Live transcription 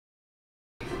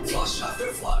Flush after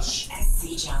flush.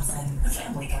 SC Johnson, a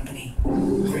family company.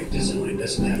 Great design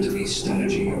doesn't have to be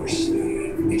stodgy or snooty.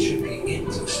 It should be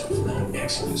inclusive, not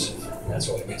exclusive. That's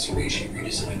why Mitsubishi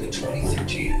redesigned the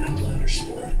 2013 Outlander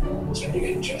Sport, starting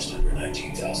at just under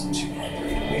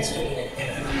 $19,200. It's putting an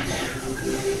end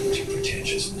to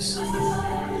pretentiousness.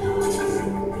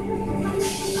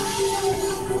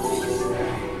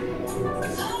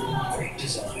 Great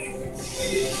design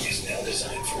is now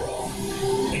designed for all.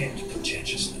 End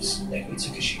pretentiousness at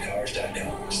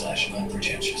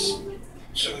MitsubishiCars.com/unpretentious.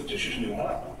 So with Dish's new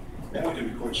model, now we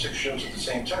can record 6 shows at the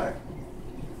same time.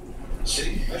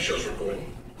 See, my show's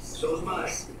recording. So is mine.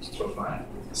 So is mine.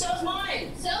 So's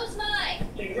mine. So's mine.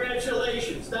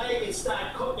 Congratulations. Now you can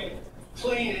start cooking,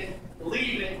 cleaning,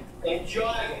 leaving, and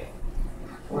jogging.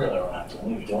 Really don't have to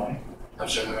leave, do I? I'm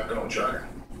certainly not going jogging.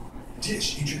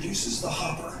 Dish introduces the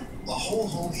Hopper, a whole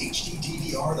home HD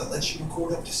DVR that lets you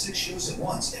record up to 6 shows at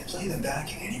once and play them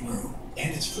back in any room.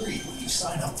 And it's free when you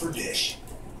sign up for Dish.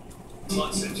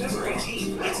 On September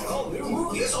 18th, it's all new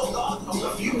movies hold on to a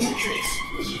few entries.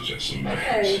 This is just some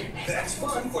That's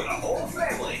fun for the whole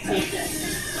family.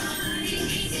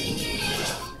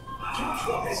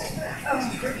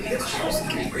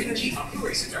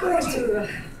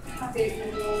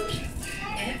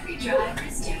 Every driver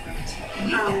is different. We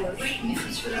have great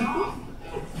news for them all.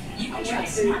 You can try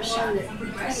Smart Shot from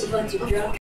Progressive.